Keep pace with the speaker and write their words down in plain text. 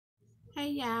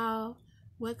Hey y'all,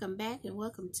 welcome back and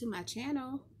welcome to my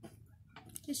channel.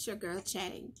 It's your girl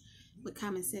chatting with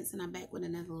common sense, and I'm back with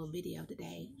another little video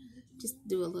today. Just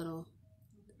do a little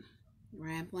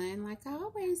rambling like I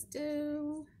always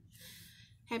do.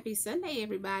 Happy Sunday,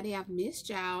 everybody. I've missed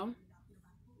y'all.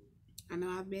 I know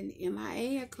I've been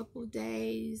MIA a couple of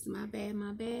days. My bad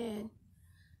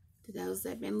to those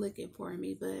that been looking for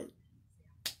me, but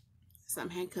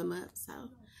something had come up, so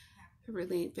I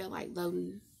really didn't feel like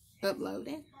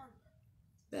uploading.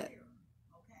 But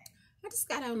I just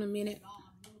got on a minute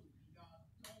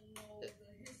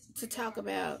to talk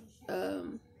about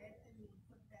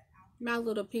my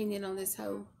little opinion on this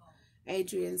whole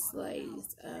Adrian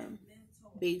Slade's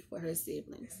beef with her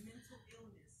siblings.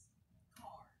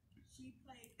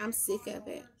 I'm sick of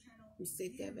it.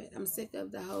 I'm sick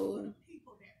of the whole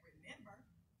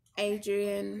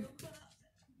Adrian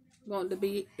wanting to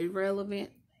be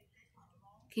irrelevant,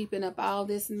 keeping up all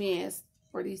this mess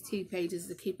for these T pages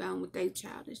to keep on with their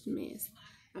childish mess.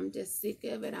 I'm just sick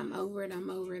of it. I'm over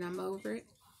it.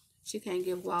 She can't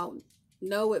give Walt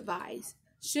no advice.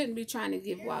 Shouldn't be trying to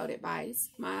give Walt advice.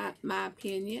 My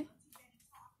opinion.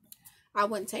 I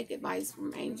wouldn't take advice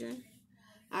from Adrian.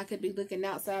 I could be looking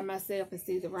outside myself and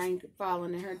see the rain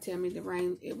falling and her tell me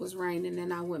it was raining,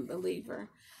 and I wouldn't believe her.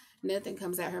 Nothing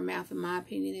comes out her mouth, in my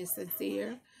opinion, is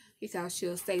sincere, because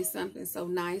she'll say something so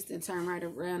nice and turn right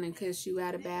around and cuss you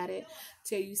out about it.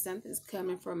 Tell you something's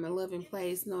coming from a loving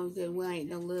place, knowing good well ain't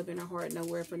no love in her heart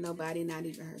nowhere for nobody, not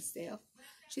even herself.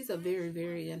 She's a very,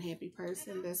 very unhappy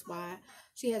person. That's why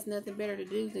she has nothing better to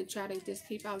do than try to just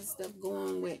keep all this stuff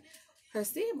going with her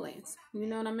siblings. You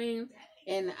know what I mean?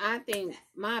 And I think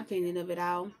my opinion of it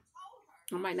all,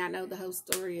 I might not know the whole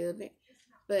story of it,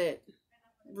 but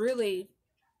really,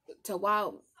 to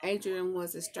Walt, Adrian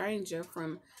was a stranger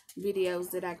from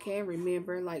videos that I can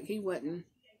remember. Like, he wasn't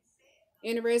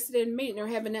interested in meeting or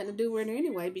having nothing to do with her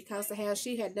anyway, because of how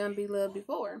she had done Beloved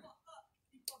before.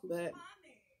 But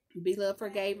Beloved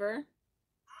forgave her,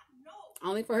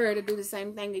 only for her to do the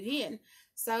same thing again.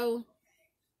 So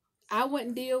I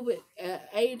wouldn't deal with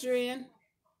Adrian.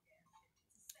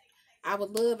 I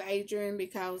would love Adrian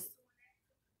because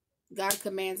God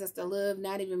commands us to love,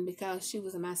 not even because she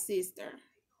was my sister.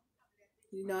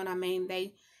 You know what I mean?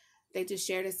 They just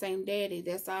share the same daddy.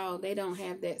 That's all. They don't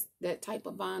have that type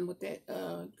of bond with that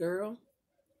girl.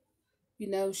 You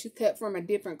know, she cut from a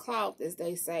different cloth, as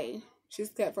they say. She's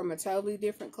cut from a totally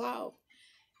different cloth.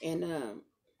 And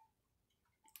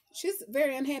she's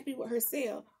very unhappy with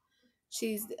herself.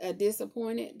 She's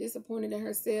disappointed in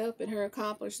herself and her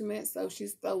accomplishments. So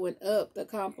she's throwing up the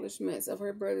accomplishments of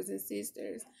her brothers and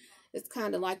sisters. It's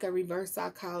kind of like a reverse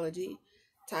psychology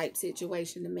type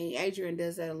situation to me. Adrian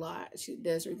does that a lot. She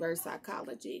does reverse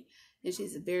psychology, and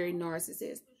she's a very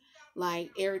narcissist. Like,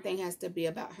 everything has to be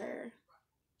about her.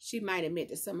 She might admit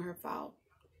to some of her fault,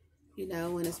 you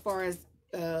know. And as far as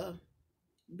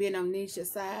being on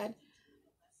Nisha's side,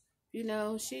 you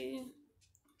know, I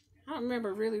don't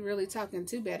remember really talking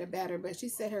too bad about her, but she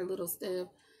said her little stuff.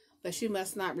 But she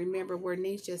must not remember where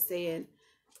Nisha said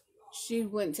she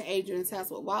went to Adrian's house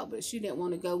with Walt, but she didn't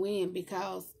want to go in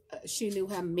because she knew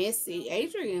how messy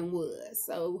Adrian was.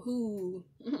 So who?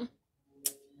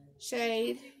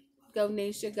 Shade. Go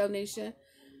Nisha.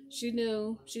 She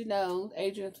knows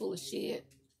Adrian's full of shit.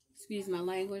 Excuse my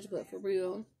language, but for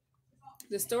real.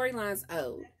 The storyline's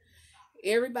old.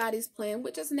 Everybody's playing,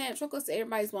 which is natural because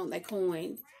everybody's wanting their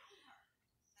coin.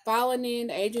 Falling in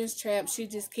Adrian's trap, she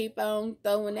just keep on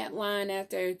throwing that line out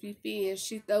there. If you fish,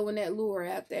 she throwing that lure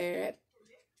out there.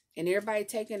 And everybody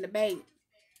taking the bait.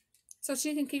 So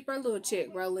she can keep her little chick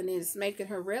rolling, and it's making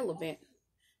her relevant.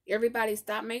 Everybody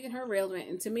stop making her relevant.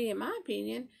 And to me, in my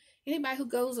opinion, anybody who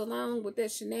goes along with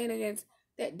that shenanigans,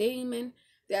 that demon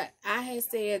that I had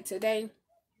said today,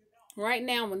 right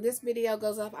now, when this video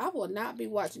goes off, I will not be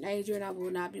watching Adrian. I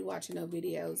will not be watching no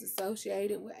videos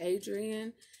associated with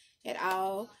Adrian at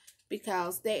all,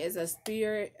 because there is a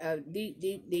spirit, a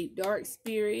deep, dark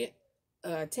spirit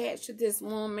attached to this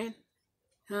woman.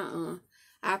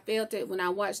 I felt it when I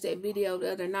watched that video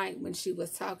the other night when she was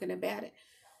talking about it.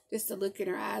 Just to look in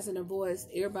her eyes and her voice,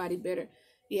 everybody better.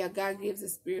 Yeah, God gives a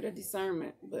spirit of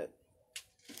discernment, but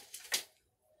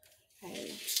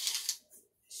hey,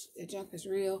 the junk is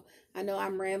real. I know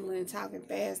I'm rambling and talking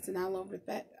fast and all over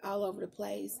the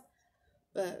place,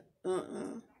 but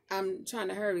I'm trying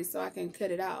to hurry so I can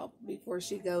cut it off before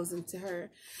she goes into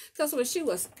her. Because when she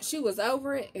was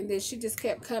over it, and then she just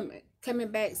kept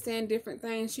coming back saying different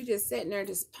things. She just sitting there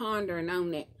just pondering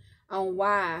on it, on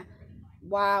why,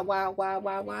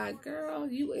 girl,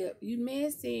 you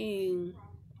missing.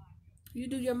 You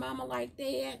do your mama like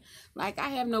that? Like, I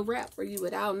have no rap for you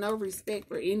without no respect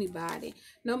for anybody.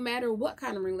 No matter what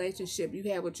kind of relationship you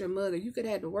have with your mother. You could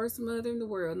have the worst mother in the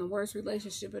world and the worst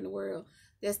relationship in the world.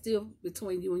 That's still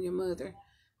between you and your mother.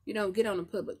 You don't get on a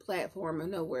public platform or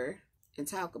nowhere and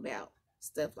talk about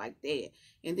stuff like that.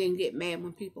 And then get mad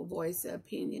when people voice their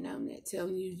opinion on that.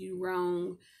 Telling you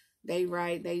wrong, they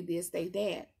right, they this, they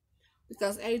that.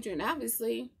 Because Adrian,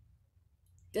 obviously,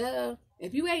 duh.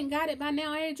 If you ain't got it by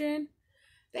now, Adrian,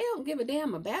 they don't give a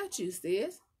damn about you,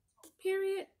 sis.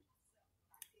 Period.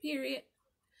 Period.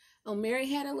 Oh, Mary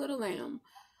Had a Little Lamb.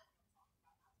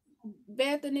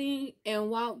 Bethany and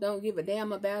Walt don't give a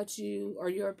damn about you or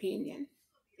your opinion.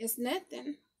 It's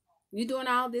nothing. You doing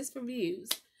all this for views.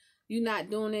 You're not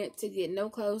doing it to get no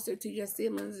closer to your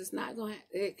siblings. It's not going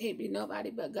to, it can't be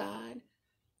nobody but God.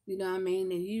 You know what I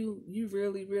mean? And you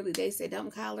really, really, they say,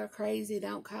 don't call her crazy.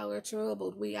 Don't call her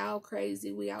troubled. We all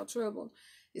crazy. We all troubled.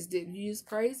 It's that you use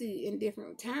crazy in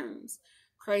different terms.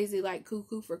 Crazy like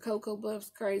cuckoo for Cocoa Puffs.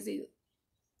 Crazy,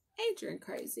 Adrian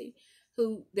crazy.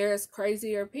 Who, there's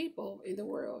crazier people in the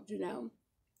world, you know.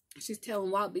 She's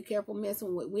telling Walt, be careful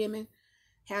messing with women.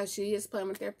 How she is playing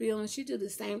with their feelings. She do the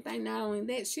same thing. Not only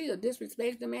that, she'll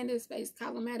disrespect him in his face,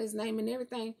 call him out his name and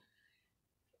everything.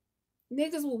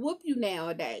 Niggas will whoop you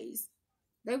nowadays.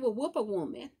 They will whoop a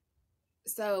woman.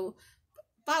 So,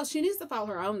 she needs to follow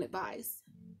her own advice.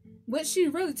 What she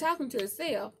really talking to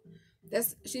herself,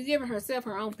 she's giving herself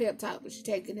her own pep talk, but she's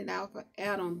taking it out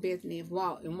on Bethany and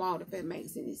Walt, if that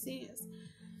makes any sense.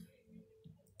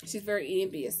 She's very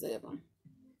envious of him.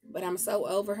 But I'm so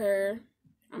over her.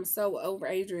 I'm so over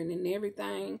Adrian and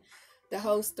everything. The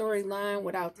whole storyline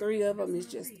with all three of them is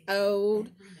just old.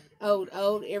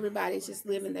 Everybody's just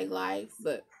living their life,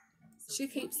 but she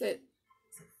keeps it.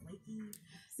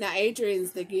 Now,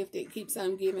 Adrian's the gift that keeps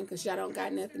on giving because y'all don't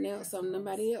got nothing else on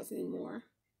nobody else anymore.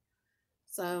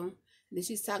 So, then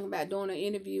she's talking about doing an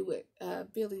interview with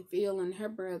Billy Phil and her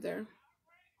brother.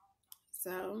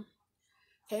 So,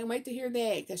 can't wait to hear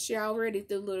that because she already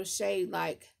threw a little shade,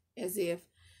 like as if,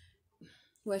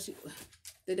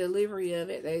 the delivery of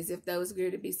it, as if that was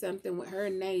going to be something with her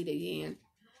and Nate again.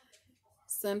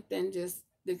 Something just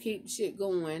to keep shit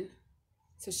going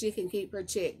so she can keep her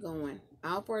check going.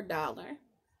 All for $1.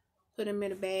 Put him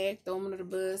in a bag, throw him under the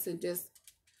bus, and just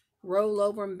roll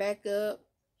over and back up,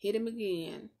 hit him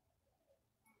again.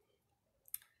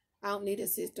 I don't need a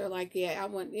sister like that.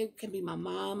 It can be my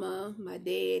mama, my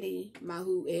daddy, my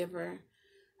whoever.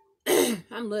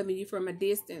 I'm loving you from a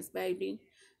distance, baby.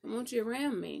 I want you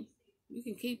around me. You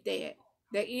can keep that.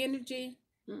 That energy,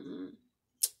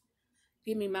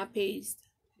 give me my peace.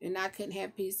 And I couldn't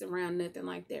have peace around nothing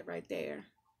like that right there.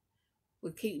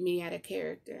 Would keep me out of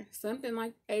character. Something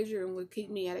like Adrian would keep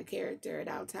me out of character at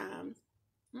all times.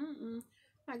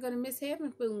 Not going to miss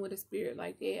having fooling with a spirit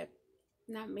like that.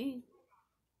 Not me.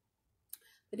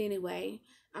 But anyway,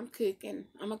 I'm cooking.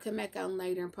 I'm going to come back on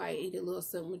later and probably eat a little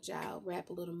something with y'all. Rap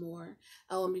a little more.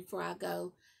 Oh, and before I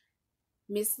go,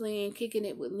 Miss Lynn, Kicking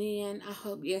It with Lynn. I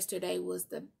hope yesterday was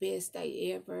the best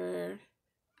day ever.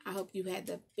 I hope you had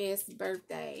the best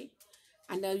birthday.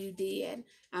 I know you did.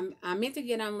 I meant to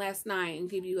get on last night and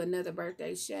give you another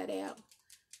birthday shout out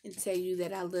and tell you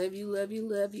that I love you, love you,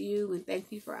 love you. And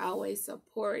thank you for always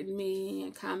supporting me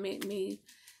and commenting me.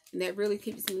 And that really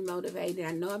keeps me motivated.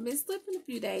 I know I've been slipping a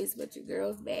few days, but your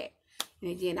girl's back.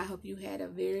 And again, I hope you had a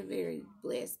very, very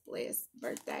blessed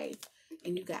birthday.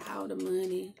 And you got all the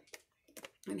money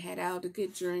and had all the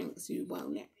good drinks you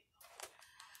wanted.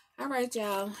 All right,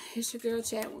 y'all. It's your girl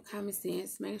chatting with Common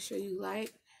Sense. Make sure you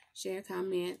like, share,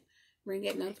 comment, ring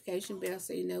that notification bell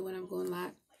so you know when I'm going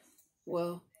live.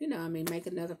 Well, you know, make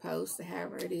another post or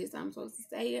however it is I'm supposed to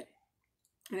say it.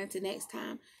 And until next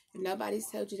time, if nobody's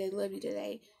told you they love you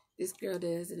today, this girl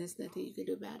does, and there's nothing you can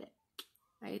do about it.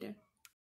 Later.